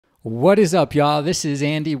What is up, y'all? This is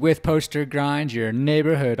Andy with Poster Grind, your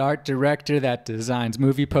neighborhood art director that designs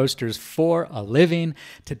movie posters for a living.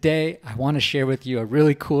 Today, I want to share with you a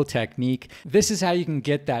really cool technique. This is how you can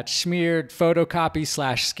get that smeared photocopy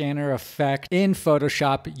 / scanner effect in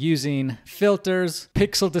Photoshop using filters,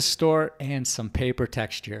 pixel distort, and some paper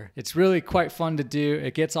texture. It's really quite fun to do.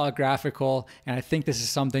 It gets all graphical, and I think this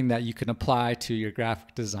is something that you can apply to your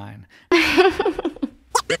graphic design.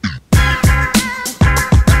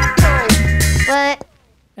 What?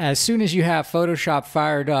 As soon as you have Photoshop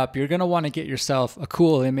fired up, you're going to want to get yourself a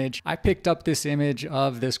cool image. I picked up this image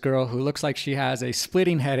of this girl who looks like she has a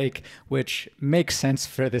splitting headache, which makes sense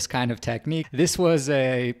for this kind of technique. This was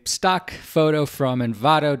a stock photo from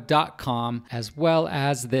Envato.com, as well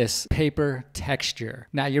as this paper texture.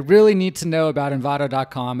 Now, you really need to know about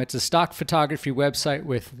Envato.com. It's a stock photography website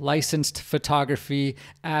with licensed photography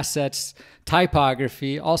assets,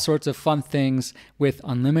 typography, all sorts of fun things with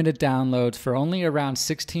unlimited downloads for only around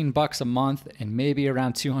 $16 a month and maybe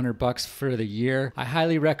around $200 for the year. I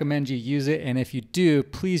highly recommend you use it, and if you do,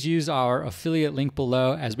 please use our affiliate link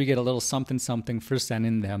below as we get a little something for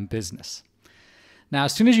sending them business. Now,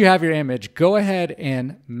 as soon as you have your image, go ahead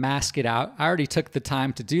and mask it out. I already took the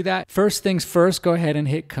time to do that. First things first, go ahead and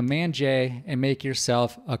hit Command J and make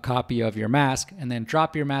yourself a copy of your mask, and then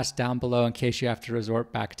drop your mask down below in case you have to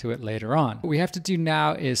resort back to it later on. What we have to do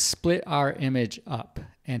now is split our image up.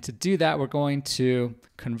 And to do that, we're going to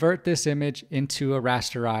convert this image into a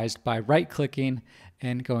rasterized by right-clicking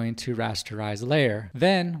and going to rasterize layer.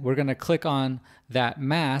 Then we're going to click on that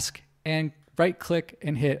mask and right-click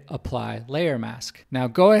and hit Apply Layer Mask. Now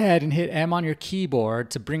go ahead and hit M on your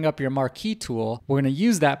keyboard to bring up your marquee tool. We're going to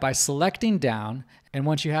use that by selecting down, and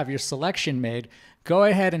once you have your selection made, go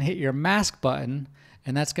ahead and hit your mask button,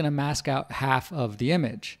 and that's going to mask out half of the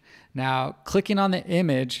image. Now, clicking on the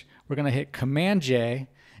image, we're going to hit Command J,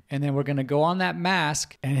 and then we're going to go on that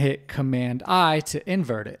mask and hit Command I to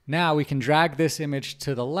invert it. Now we can drag this image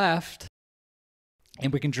to the left,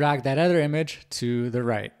 and we can drag that other image to the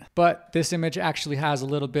right. But this image actually has a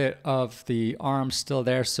little bit of the arm still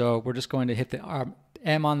there, so we're just going to hit the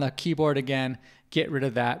M on the keyboard again, get rid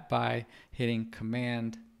of that by hitting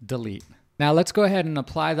Command Delete. Now let's go ahead and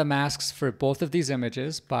apply the masks for both of these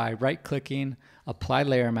images by right-clicking, Apply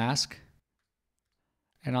Layer Mask.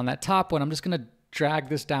 And on that top one, I'm just going to drag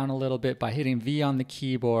this down a little bit by hitting V on the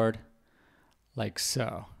keyboard, like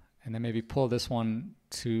so. And then maybe pull this one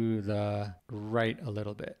to the right a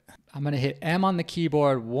little bit. I'm going to hit M on the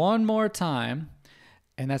keyboard one more time,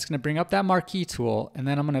 and that's going to bring up that marquee tool, and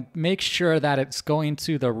then I'm going to make sure that it's going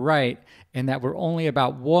to the right and that we're only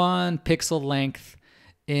about 1 pixel length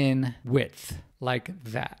in width, like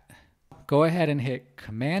that. Go ahead and hit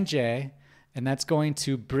Command J, and that's going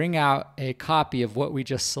to bring out a copy of what we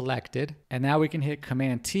just selected. And now we can hit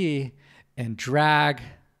Command T and drag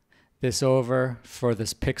this over for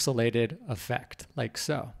this pixelated effect, like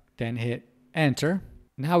so. Then hit Enter.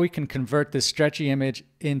 Now we can convert this stretchy image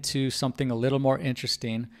into something a little more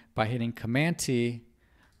interesting by hitting Command T,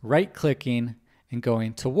 right-clicking, and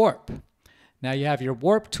going to Warp. Now you have your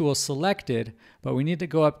Warp tool selected, but we need to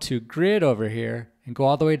go up to Grid over here and go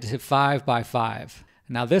all the way to 5 by 5.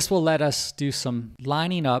 Now this will let us do some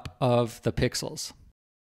lining up of the pixels.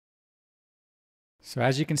 So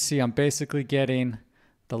as you can see, I'm basically getting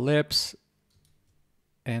the lips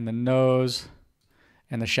and the nose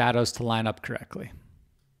and the shadows to line up correctly.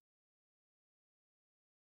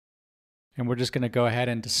 And we're just going to go ahead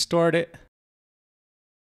and distort it.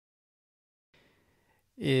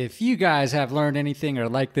 If you guys have learned anything or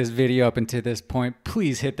liked this video up until this point,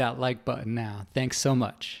 please hit that like button now. Thanks so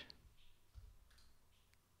much.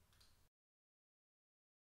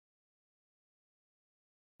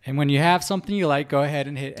 And when you have something you like, go ahead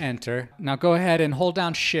and hit Enter. Now go ahead and hold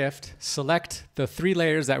down Shift, select the 3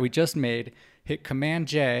 layers that we just made, hit Command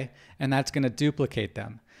J, and that's going to duplicate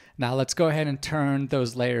them. Now let's go ahead and turn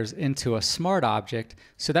those layers into a smart object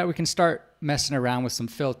so that we can start messing around with some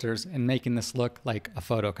filters and making this look like a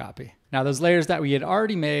photocopy. Now those layers that we had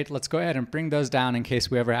already made, let's go ahead and bring those down in case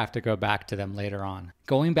we ever have to go back to them later on.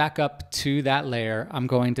 Going back up to that layer, I'm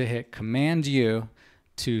going to hit Command U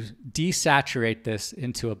to desaturate this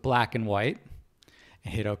into a black and white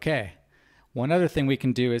and hit OK. One other thing we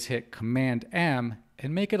can do is hit Command M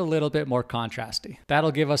and make it a little bit more contrasty.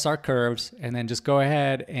 That'll give us our curves, and then just go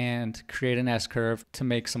ahead and create an S-curve to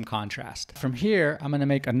make some contrast. From here, I'm gonna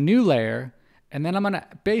make a new layer, and then I'm gonna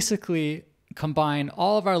basically combine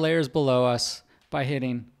all of our layers below us by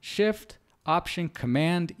hitting Shift, Option,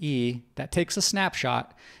 Command E. That takes a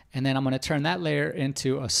snapshot, and then I'm gonna turn that layer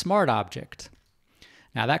into a smart object.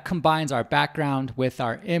 Now that combines our background with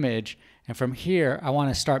our image, And from here, I want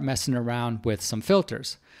to start messing around with some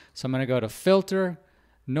filters. So I'm going to go to Filter,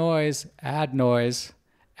 Noise, Add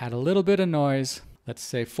a little bit of noise. Let's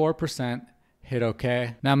say 4%, hit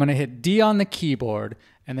OK. Now I'm going to hit D on the keyboard,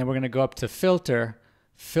 and then we're going to go up to Filter,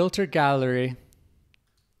 Filter Gallery.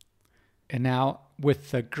 And now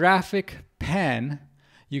with the graphic pen,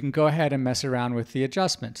 you can go ahead and mess around with the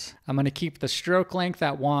adjustments. I'm going to keep the stroke length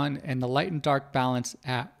at 1 and the light and dark balance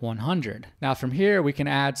at 100. Now from here, we can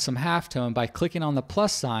add some halftone by clicking on the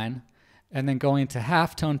plus sign and then going to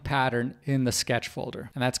halftone pattern in the sketch folder.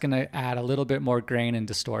 And that's going to add a little bit more grain and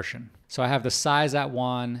distortion. So I have the size at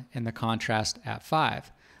 1 and the contrast at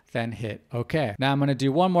 5. Then hit OK. Now I'm going to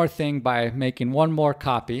do one more thing by making one more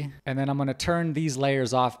copy, and then I'm going to turn these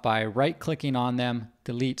layers off by right-clicking on them,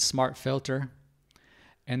 delete Smart Filter.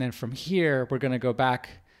 And then from here, we're going to go back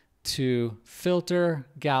to Filter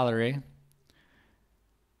Gallery,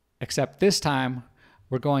 except this time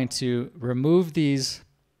we're going to remove these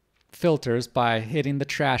filters by hitting the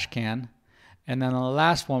trash can. And then on the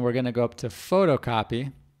last one, we're going to go up to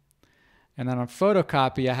Photocopy. And then on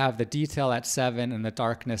Photocopy, I have the detail at 7 and the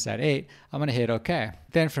darkness at 8. I'm going to hit OK.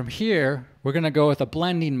 Then from here, we're going to go with a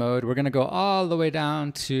blending mode. We're going to go all the way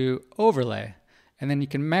down to Overlay. And then you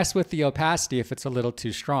can mess with the opacity if it's a little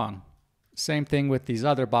too strong. Same thing with these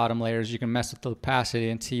other bottom layers. You can mess with the opacity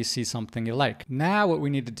until you see something you like. Now what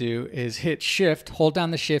we need to do is hit Shift, hold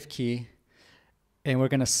down the Shift key, and we're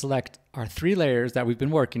going to select our 3 layers that we've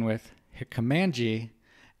been working with, hit Command G,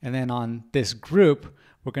 and then on this group,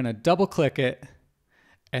 we're going to double click it,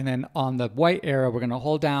 and then on the white arrow, we're going to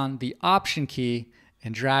hold down the Option key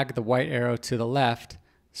and drag the white arrow to the left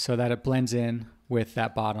so that it blends in with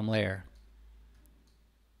that bottom layer.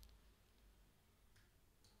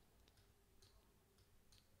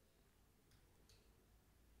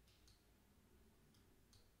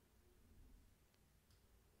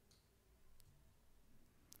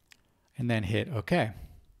 And then hit OK.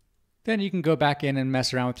 Then you can go back in and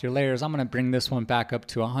mess around with your layers. I'm going to bring this one back up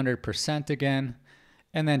to 100% again,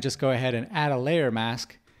 and then just go ahead and add a layer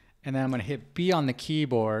mask. And then I'm going to hit B on the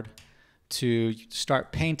keyboard to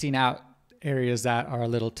start painting out areas that are a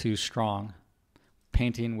little too strong.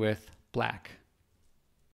 Painting with black.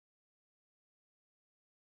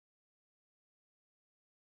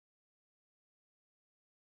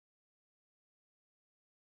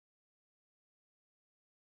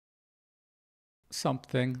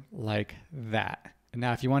 Something like that. And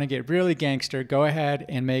now if you want to get really gangster, go ahead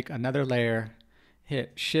and make another layer.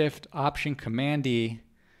 Hit Shift, Option, Command E,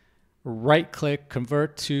 right click,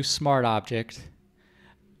 convert to Smart Object,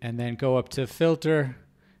 and then go up to Filter,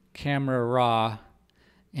 Camera Raw,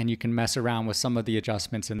 and you can mess around with some of the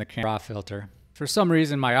adjustments in the Camera Raw filter. For some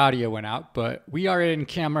reason my audio went out, but we are in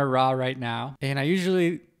Camera Raw right now, and I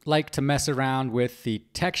usually like to mess around with the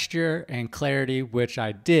texture and clarity, which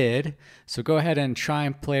I did. So go ahead and try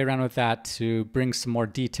and play around with that to bring some more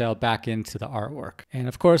detail back into the artwork. And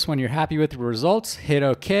of course, when you're happy with the results, hit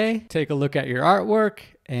OK, take a look at your artwork,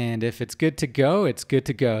 and if it's good to go, it's good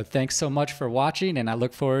to go. Thanks so much for watching, and I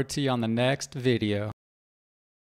look forward to you on the next video.